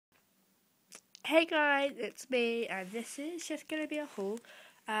Hey guys, it's me, and this is just going to be a haul.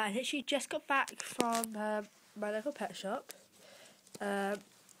 I literally just got back from my local pet shop. Um,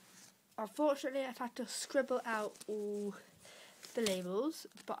 Unfortunately, I've had to scribble out all the labels,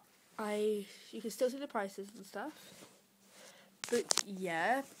 but you can still see the prices and stuff. But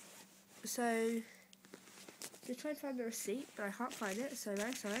yeah, so just trying to find the receipt, but I can't find it, so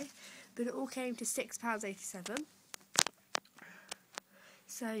very sorry. But it all came to £6.87.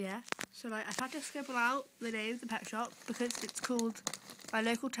 So yeah, I've had to scribble out the name of the pet shop because it's called my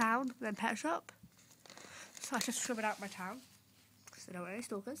local town, then pet shop. So I just scribbled out my town because I don't want any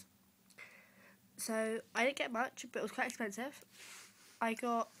stalkers. So I didn't get much, but it was quite expensive. I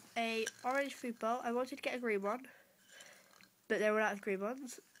got a orange food bowl. I wanted to get a green one, but they were out of green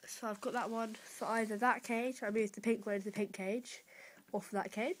ones. So I've got that one for either that cage, I moved the pink one into the pink cage, or for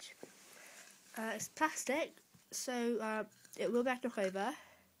that cage. It's plastic, so it will get knocked over,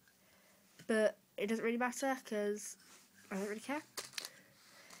 but it doesn't really matter because I don't really care.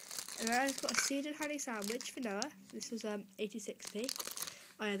 And then I've got a seed and honey sandwich for Noah. This was 86p.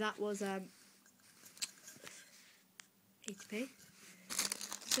 Oh yeah, that was 80p.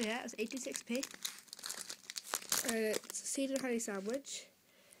 So yeah, it was 86p. It's a seed and honey sandwich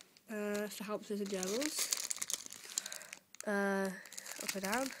for hamsters and gerbils. Up and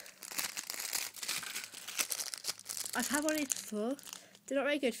down. I've had one of these before. They're not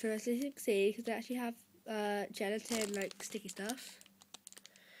very good for us, as you can see, because they actually have gelatin, like sticky stuff.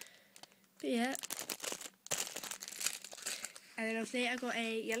 But yeah. And then obviously I got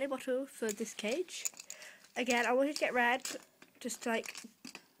a yellow bottle for this cage. Again, I wanted to get red, just like,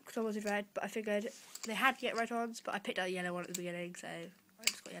 because I wanted red, but I figured they had to get red ones, but I picked out a yellow one at the beginning, so I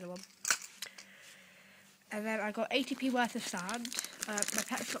just got a yellow one. And then I got 80p worth of sand. My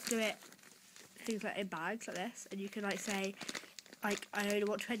pet shop do it, things like in bags like this, and you can like say, like, I only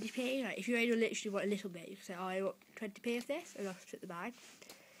want 20p. Like, if you only literally want a little bit, you can say, oh, I want 20p of this, and I'll split the bag.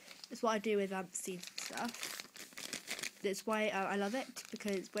 That's what I do with seeds and stuff. That's why I love it,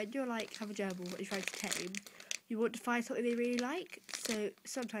 because when you're like have a gerbil, what you're trying to tame, you want to find something they really like. So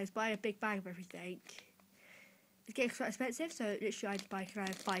sometimes buying a big bag of everything, it's getting quite expensive. So literally, I'd buy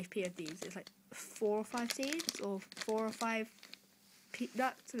 5p of these. It's like 4 or 5 seeds, or 4 or 5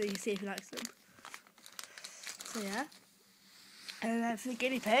 nuts, and then you see if you like them. So yeah. And then for the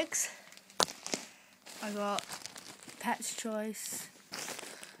guinea pigs, I got Pet's Choice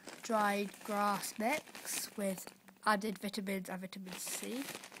dried grass mix with added vitamins and vitamin C.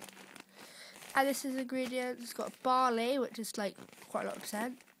 And this is ingredients. It's got barley, which is like quite a lot of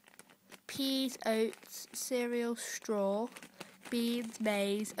percent, peas, oats, cereal, straw, beans,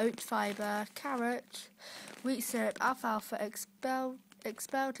 maize, oat fibre, carrot, wheat syrup, alfalfa, expelled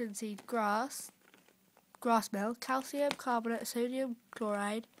seed grass milk, calcium carbonate, sodium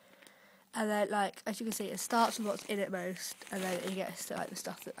chloride, and then like as you can see, it starts with what's in it most, and then you get to like the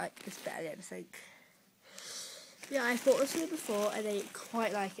stuff that like is better than anything. Yeah, I bought this one before and I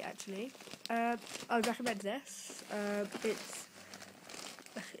quite like it actually. I would recommend this.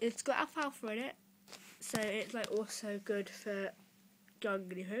 It's got alfalfa in it, so it's like also good for young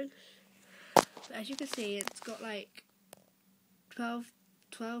guinea pigs. But as you can see, it's got like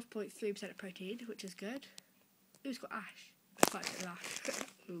 12.3% of protein, which is good. It's got ash. I quite like ash.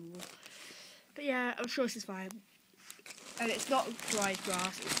 But yeah, I'm sure this is fine. And it's not dried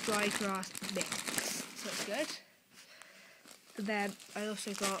grass, it's dried grass mix, so it's good. And then I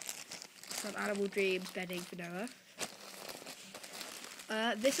also got some Animal Dreams bedding for Noah.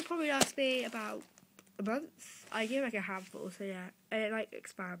 This will probably last me about a month. I give like a handful, so yeah. And it like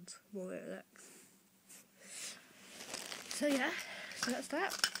expands more than it looks. So yeah, so that's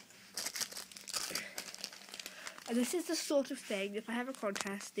that. And this is the sort of thing, if I have a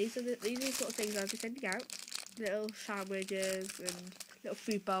contest, these are the sort of things I'll be sending out. Little sandwiches and little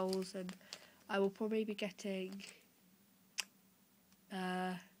food bowls, and I will probably be getting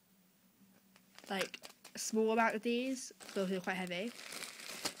like a small amount of these, because they're quite heavy.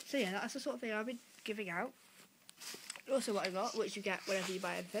 So yeah, that's the sort of thing I've been giving out. Also what I got, which you get whenever you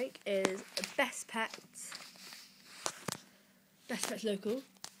buy anything, is Best Pets local.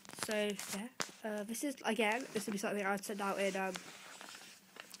 So yeah, this will be something I'd send out in as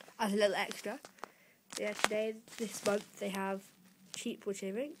a little extra. Yeah, this month they have cheap wood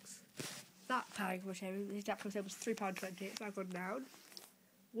shavings. That bag of wood shavings, the Japanese was £3.20, it's now gone down.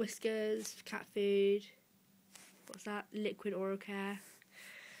 Whiskers, cat food, what's that? Liquid oral care,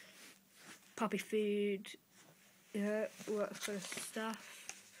 puppy food, yeah, all that sort of stuff.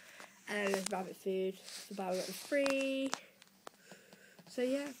 And then there's rabbit food, the bar got free. So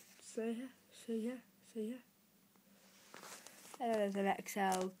yeah. And then there's an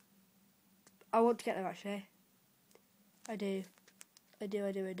XL I want to get them actually. I do.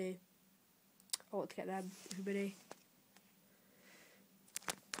 I want to get them, everybody.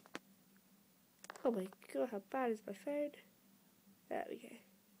 Oh my god, how bad is my phone? There we go.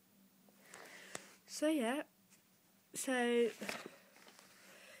 So yeah.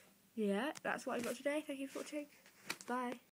 Yeah, that's what I got today. Thank you for watching. Bye.